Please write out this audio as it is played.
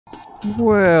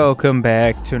Welcome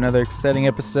back to another exciting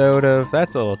episode of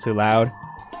That's a Little Too Loud.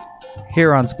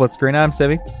 Here on SplitScreen, I'm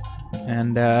Civvie,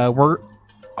 and we're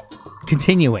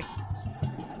continuing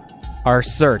our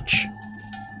search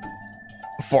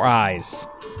for eyes.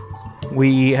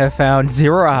 We have found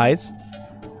 0 eyes.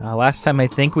 Last time I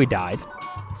think we died.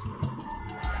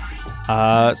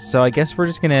 So I guess we're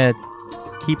just gonna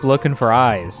keep looking for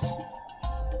eyes.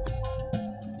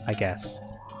 I guess.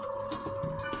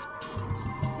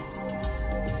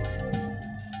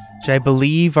 Which I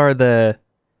believe are the...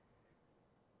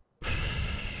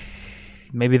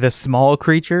 maybe the small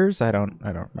creatures? I don't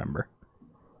remember.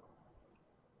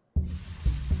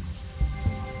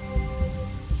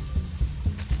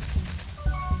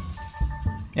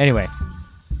 Anyway.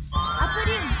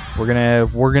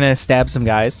 We're gonna stab some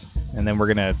guys, and then we're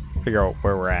gonna figure out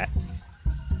where we're at.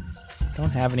 Don't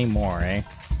have any more, eh?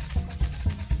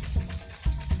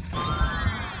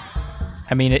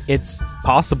 I mean, it's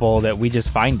possible that we just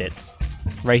find it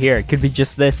right here. It could be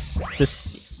just this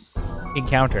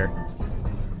encounter.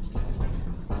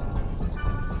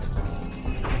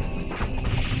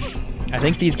 I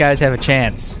think these guys have a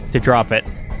chance to drop it,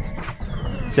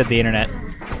 said the internet.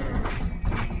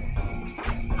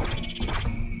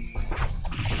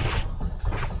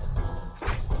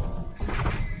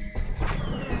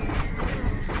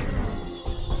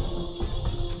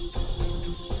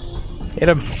 Hit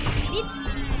him.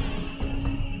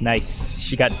 Nice.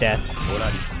 She got death.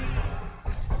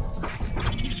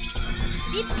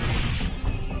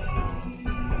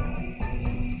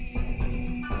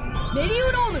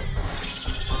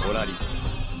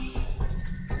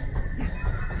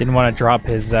 Didn't want to drop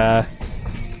his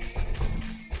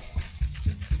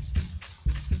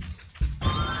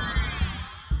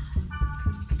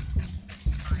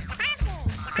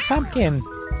pumpkin.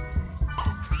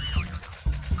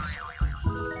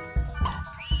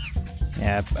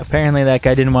 Yeah, apparently that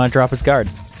guy didn't want to drop his guard.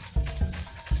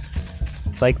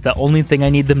 It's like the only thing I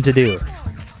need them to do.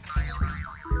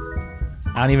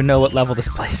 I don't even know what level this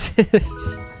place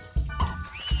is.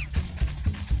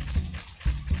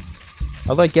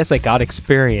 Although I guess I got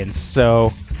experience,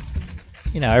 so,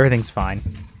 you know, everything's fine.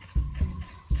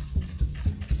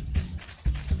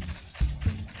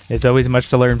 It's always much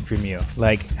to learn from you,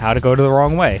 like how to go to the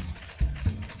wrong way.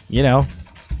 You know.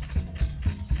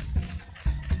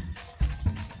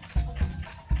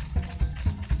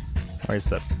 Where's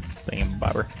the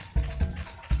thingamabobber?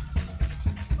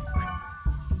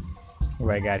 What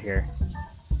do I got here?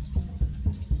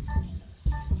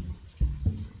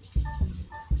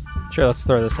 Sure, let's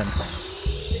throw this in.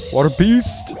 Water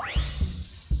beast!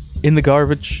 In the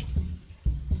garbage.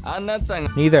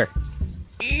 Neither.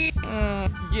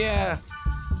 Yeah.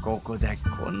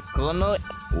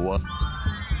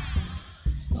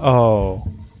 Oh.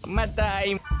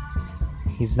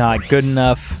 He's not good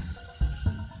enough.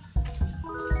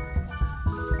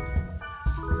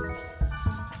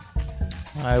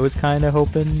 I was kind of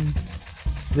hoping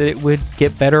that it would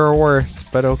get better or worse,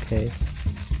 but okay.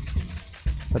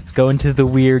 Let's go into the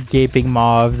weird gaping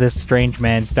maw of this strange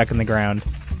man stuck in the ground.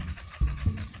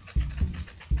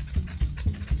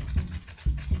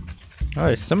 Oh,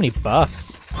 there's so many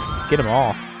buffs. Let's get them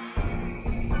all.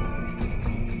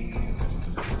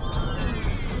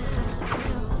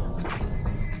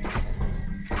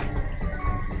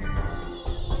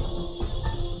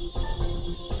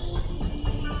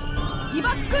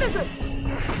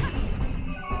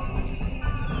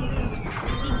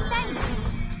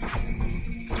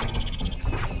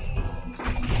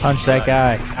 Punch that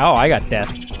guy. Oh, I got death.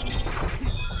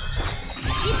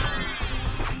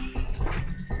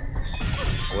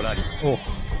 Oh.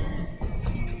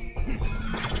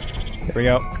 There we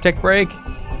go. Protect break.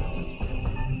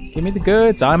 Give me the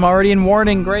goods. I'm already in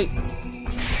warning. Great.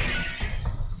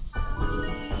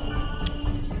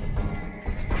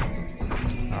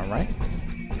 All right.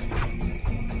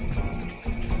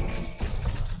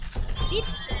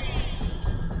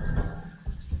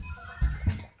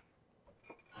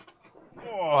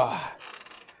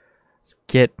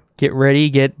 Get ready,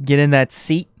 get in that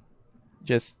seat.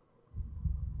 Just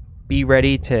be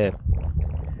ready to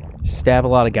stab a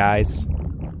lot of guys.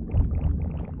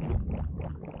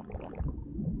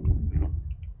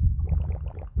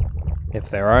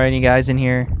 If there are any guys in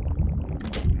here.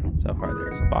 So far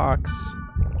there's a box.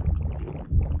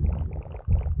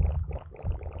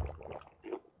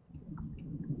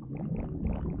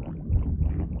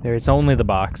 There's only the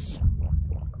box.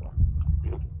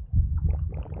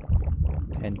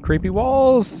 And creepy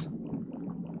walls.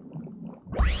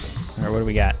 Alright, what do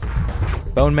we got?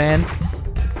 Bone Man.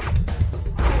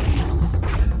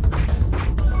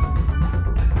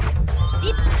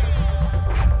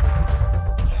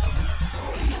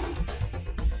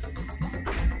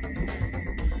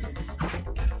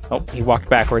 Oh, he walked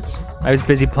backwards. I was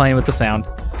busy playing with the sound.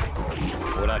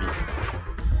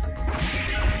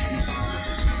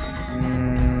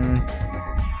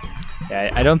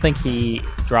 Yeah, I don't think he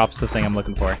drops the thing I'm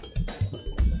looking for.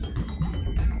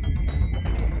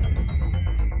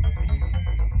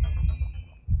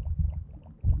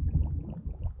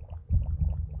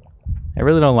 I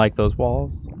really don't like those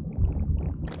walls.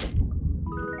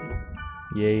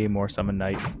 Yay, more Summon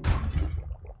Knight.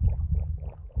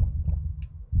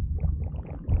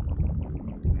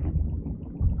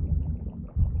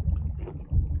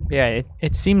 Yeah,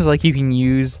 it seems like you can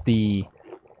use the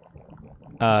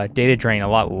data drain a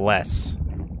lot less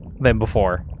than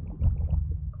before.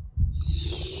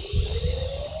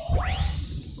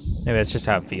 Maybe that's just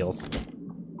how it feels.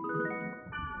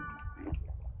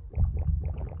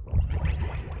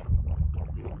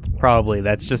 Probably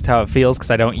that's just how it feels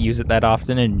because I don't use it that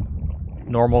often in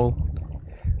normal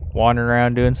wandering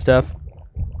around doing stuff.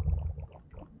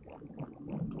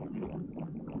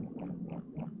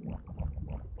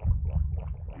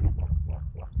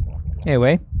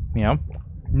 Anyway, you know,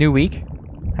 new week.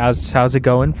 How's it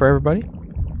going for everybody?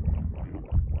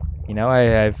 You know,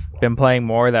 I've been playing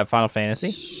more of that Final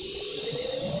Fantasy.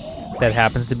 That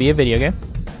happens to be a video game.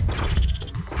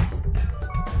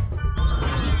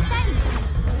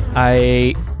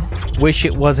 I wish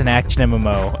it was an action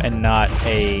MMO and not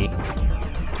a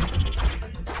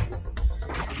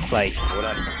like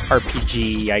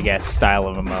RPG, I guess, style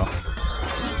of MMO.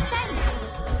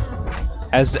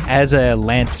 As a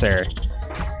Lancer,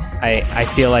 I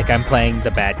feel like I'm playing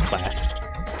the bad class.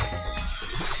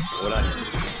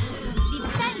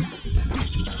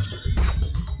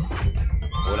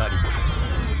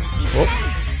 Oh.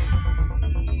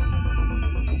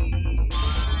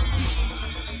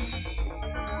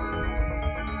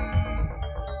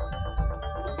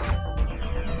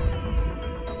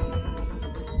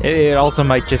 It also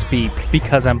might just be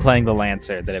because I'm playing the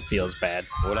Lancer that it feels bad.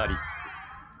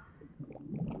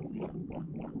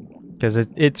 Because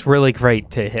it's really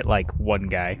great to hit like one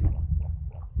guy.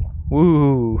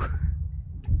 Woo!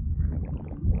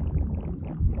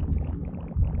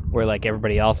 Where like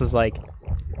everybody else is like,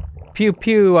 pew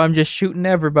pew, I'm just shooting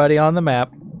everybody on the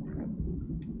map.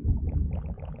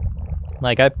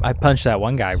 Like I punched that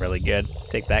one guy really good.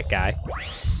 Take that guy.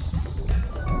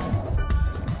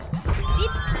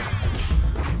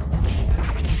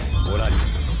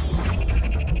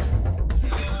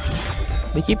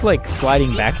 They keep like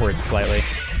sliding backwards slightly.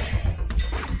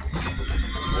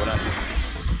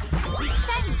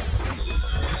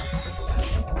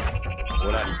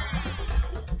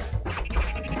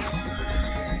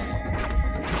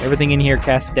 Everything in here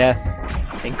casts death,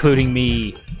 including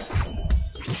me.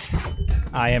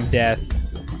 I am death.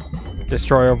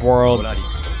 Destroyer of worlds.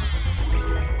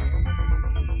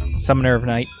 Summoner of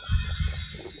night.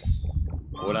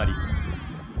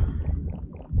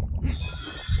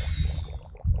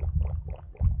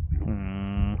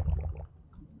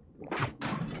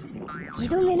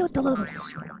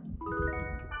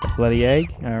 Bloody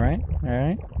egg. Alright,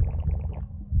 alright.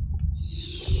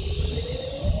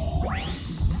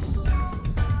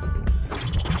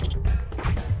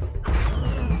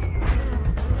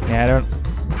 Yeah,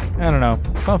 I don't know.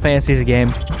 Final Fantasy's a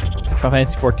game. Final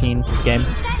Fantasy 14 is a game.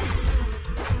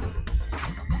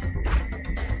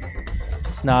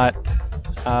 It's not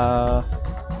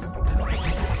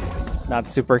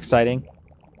super exciting.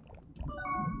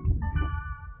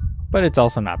 But it's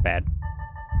also not bad.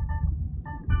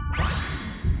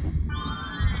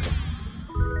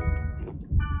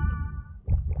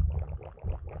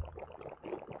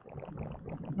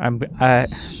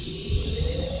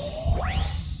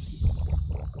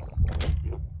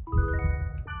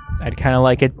 I'd kind of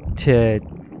like it to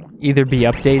either be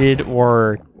updated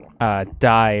or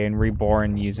die and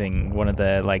reborn using one of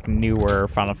the like newer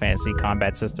Final Fantasy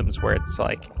combat systems where it's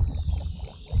like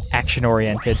action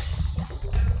oriented.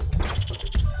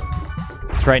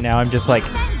 So right now I'm just like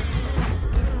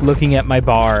looking at my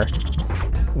bar,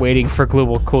 waiting for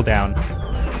global cooldown.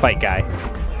 Fight guy.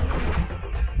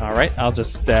 All right, I'll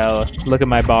just look at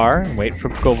my bar and wait for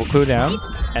global cooldown,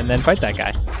 and then fight that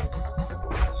guy.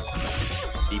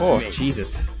 Oh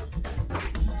Jesus!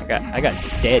 I got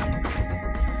dead.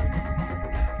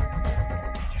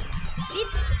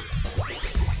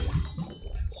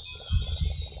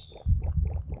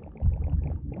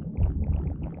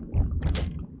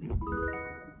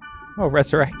 Oh,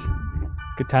 resurrect.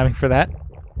 Good timing for that.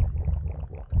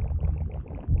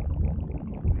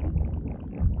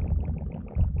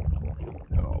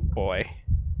 Oh boy.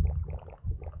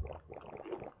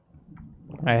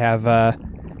 I have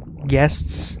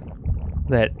guests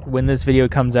that when this video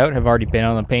comes out have already been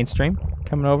on the paint stream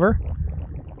coming over.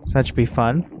 So that should be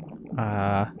fun.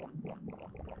 Gonna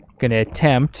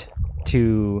attempt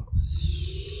to...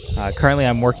 currently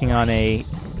I'm working on a...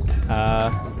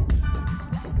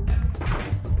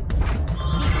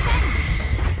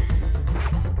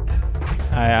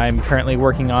 I'm currently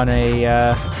working on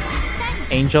a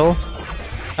angel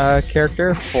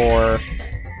character for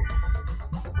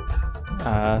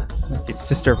it's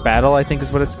Sister of Battle, I think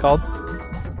is what it's called.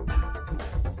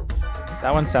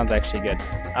 That one sounds actually good.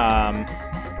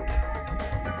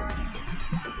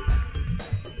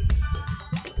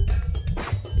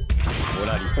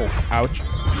 Oh, ouch.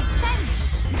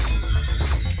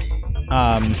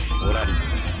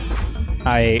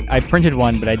 I printed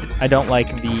one, but I don't like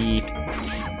the...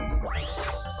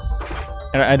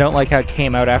 I don't like how it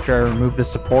came out after I removed the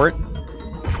support.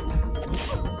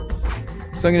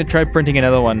 So I'm going to try printing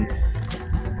another one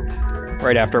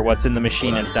right after what's in the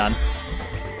machine is done.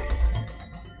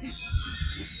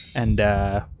 And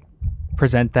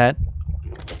present that.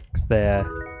 Because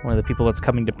one of the people that's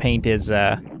coming to paint is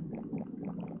a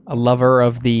lover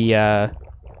of the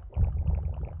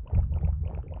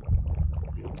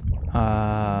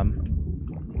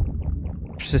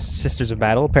Sisters of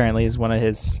Battle, apparently, is one of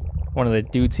the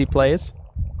dudes he plays.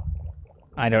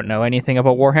 I don't know anything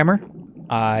about Warhammer.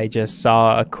 I just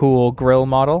saw a cool grill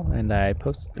model and I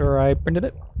printed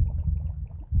it.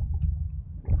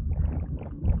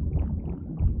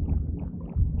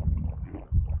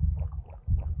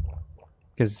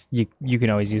 Because you can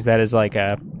always use that as like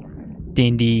a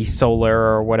D&D solar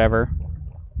or whatever.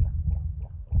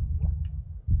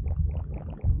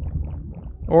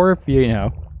 Or if you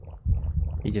know,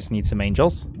 you just need some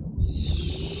angels.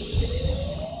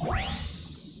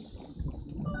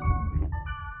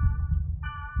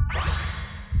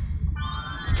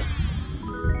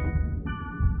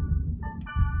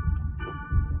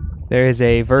 There is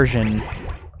a version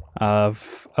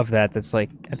of that's like,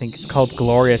 I think it's called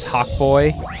Glorious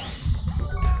Hawkboy.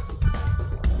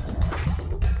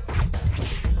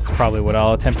 It's probably what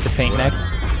I'll attempt to paint next.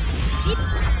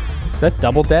 Is that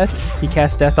double death? He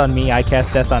casts death on me, I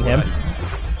cast death on him.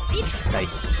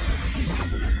 Nice.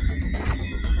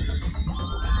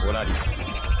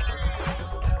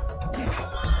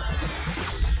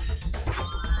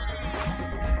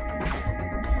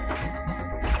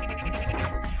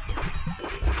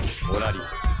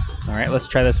 Alright, let's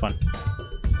try this one.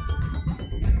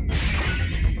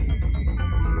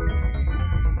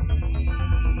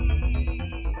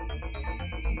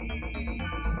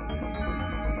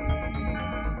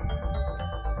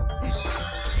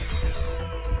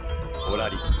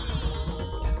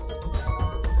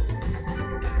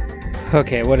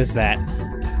 Okay, what is that?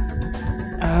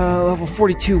 Level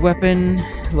 42 weapon,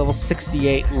 level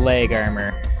 68 leg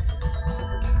armor.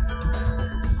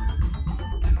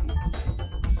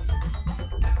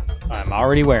 I'm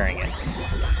already wearing it.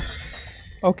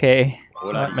 Okay,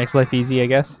 that makes life easy, I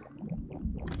guess.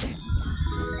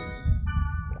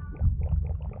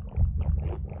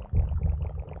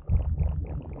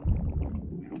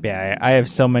 Yeah, I have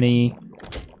so many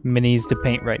minis to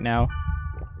paint right now.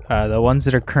 The ones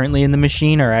that are currently in the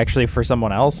machine are actually for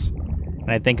someone else. And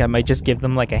I think I might just give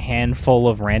them like a handful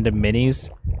of random minis.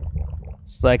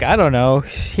 It's like, I don't know,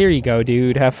 here you go,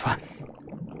 dude, have fun.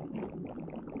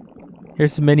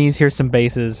 Here's some minis, here's some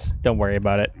bases. Don't worry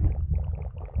about it.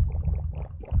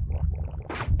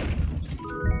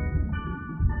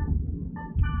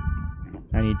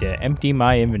 I need to empty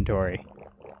my inventory.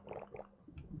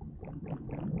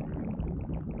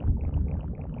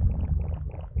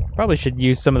 Probably should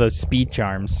use some of those speed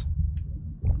charms.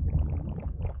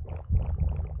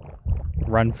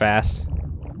 Run fast.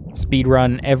 Speed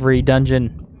run every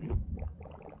dungeon.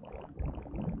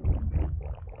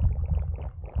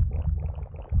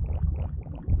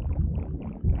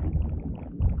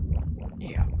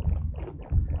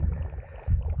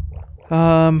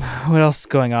 What else is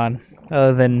going on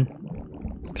other than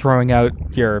throwing out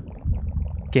your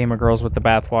gamer girls with the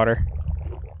bathwater?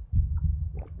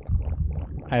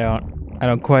 I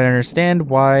don't quite understand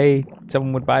why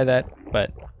someone would buy that,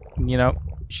 but you know,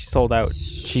 she sold out.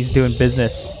 She's doing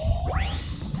business.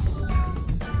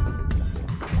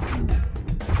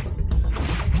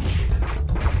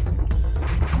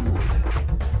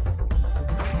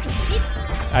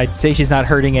 I'd say she's not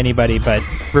hurting anybody, but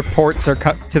reports are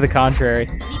to the contrary.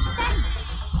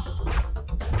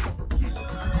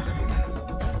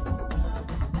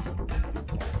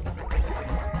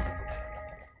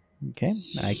 Okay,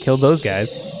 I killed those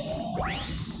guys.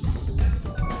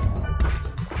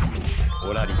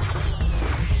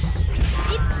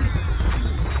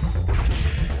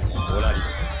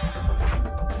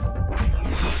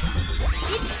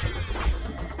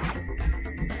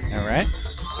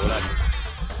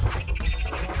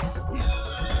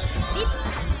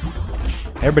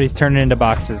 Everybody's turning into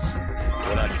boxes.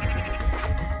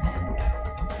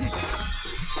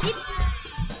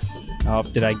 Oh,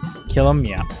 did I kill him?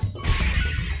 Yeah.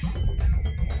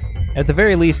 At the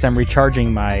very least, I'm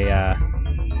recharging my,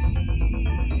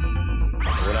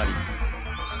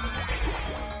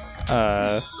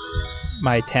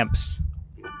 my attempts.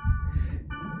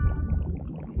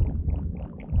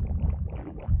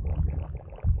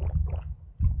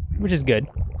 Which is good.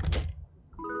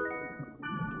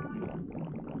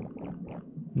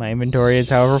 My inventory is,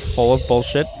 however, full of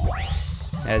bullshit,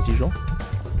 as usual.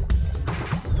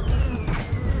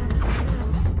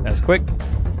 That was quick.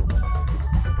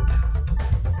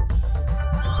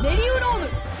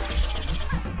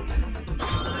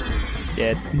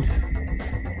 Dead.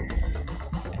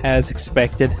 As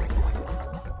expected. That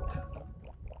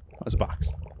was a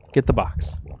box. Get the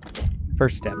box.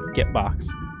 First step, get box.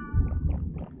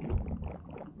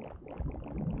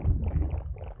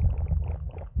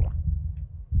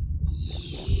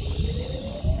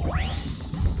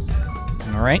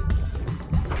 All right.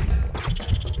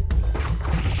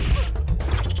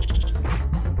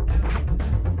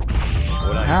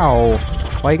 Ow.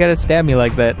 Why you gotta stab me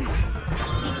like that?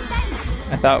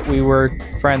 I thought we were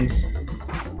friends.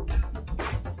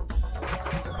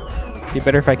 Be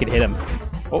better if I could hit him.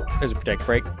 Oh, there's a protect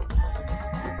break.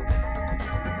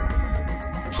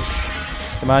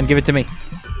 Come on, give it to me.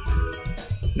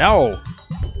 No!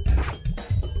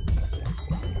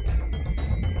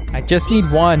 I just need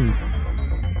one.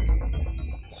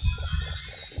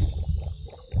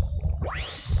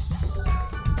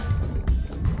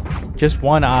 Just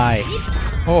one eye.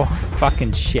 Oh,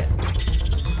 fucking shit.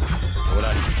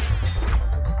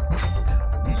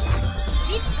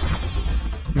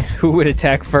 Who would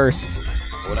attack first?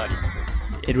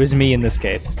 It was me in this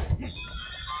case.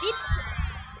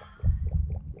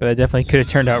 But I definitely could have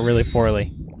turned out really poorly.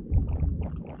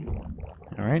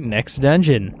 Alright, next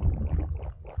dungeon.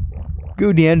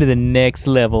 Go down to the next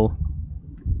level.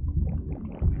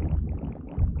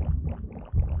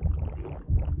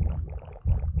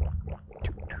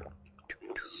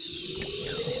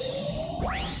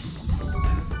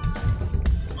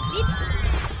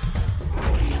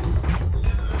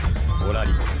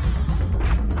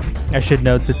 I should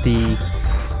note that the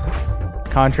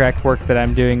contract work that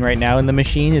I'm doing right now in the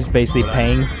machine is basically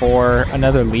paying for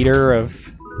another liter of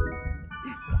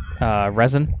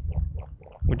resin,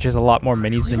 which is a lot more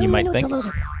minis than you might think.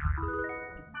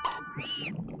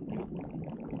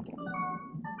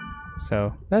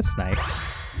 So that's nice.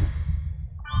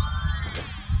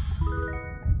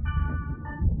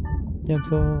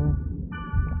 Cancel.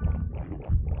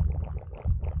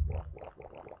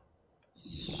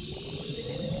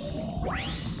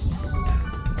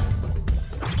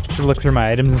 Should look through my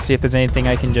items and see if there's anything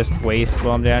I can just waste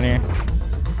while I'm down here.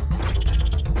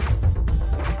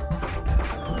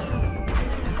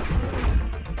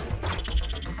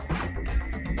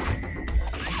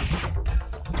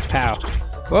 Pow.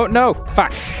 Whoa, no!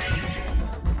 Fuck!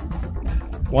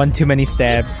 One too many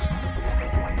stabs.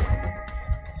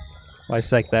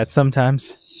 Life's like that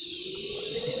sometimes.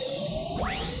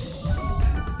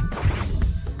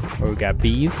 Oh, we got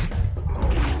bees.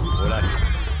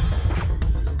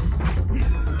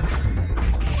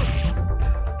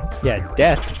 Yeah,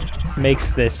 death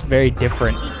makes this very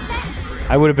different.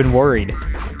 I would have been worried.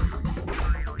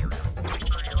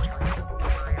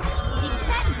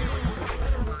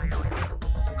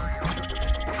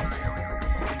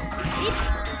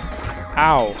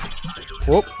 Ow.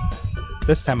 Whoop.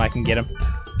 This time I can get him.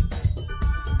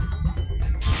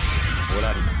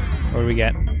 What do we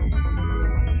get?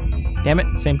 Damn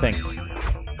it, same thing.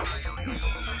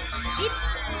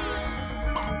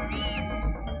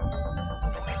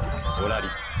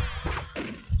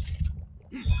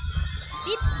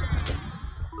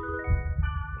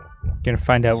 Gonna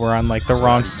find out we're on like the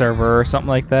wrong server or something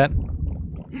like that.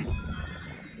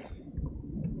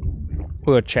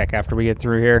 We'll check after we get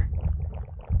through here.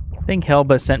 I think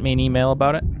Helba sent me an email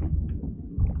about it.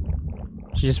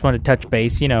 She just wanted to touch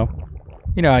base, you know.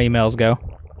 You know how emails go.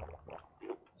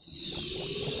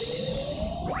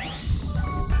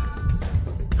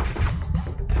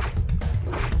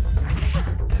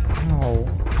 Oh.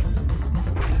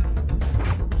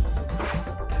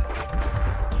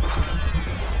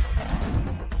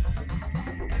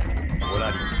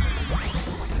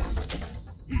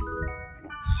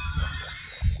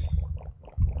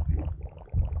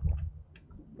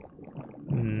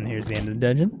 Here's the end of the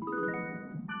dungeon.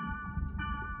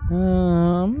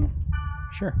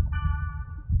 Sure.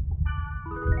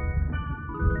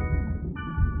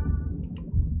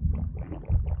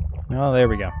 Oh, there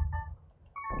we go.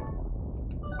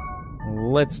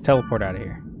 let's teleport out of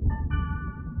here.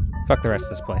 Fuck the rest of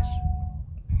this place.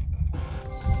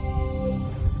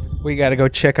 We gotta go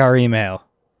check our email.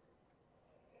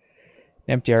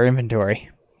 Empty our inventory.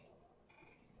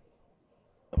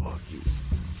 Oh, jeez.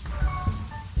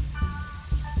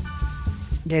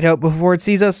 Get out before it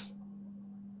sees us.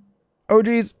 Oh,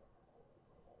 jeez.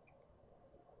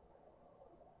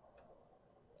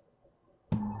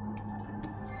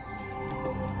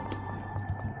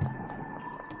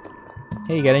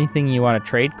 Hey, you got anything you want to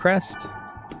trade, Crest?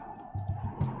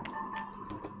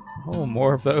 Oh,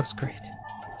 more of those. Great.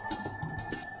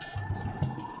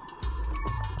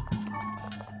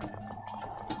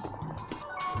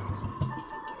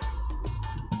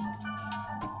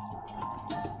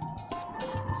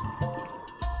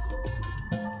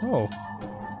 Oh.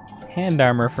 Hand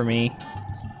armor for me.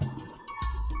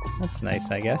 That's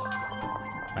nice, I guess.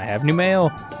 I have new mail.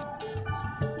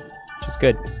 Which is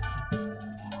good.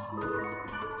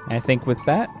 I think with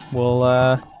that, we'll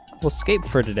escape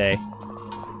for today.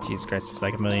 Jesus Christ, there's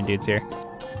like a million dudes here.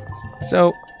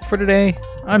 So, for today,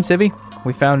 I'm Civvie.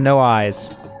 We found no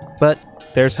eyes. But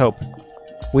there's hope.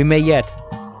 We may yet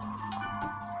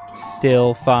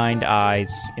still find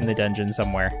eyes in the dungeon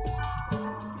somewhere.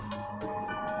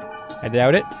 I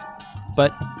doubt it,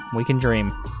 but we can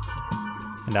dream.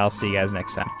 And I'll see you guys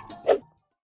next time.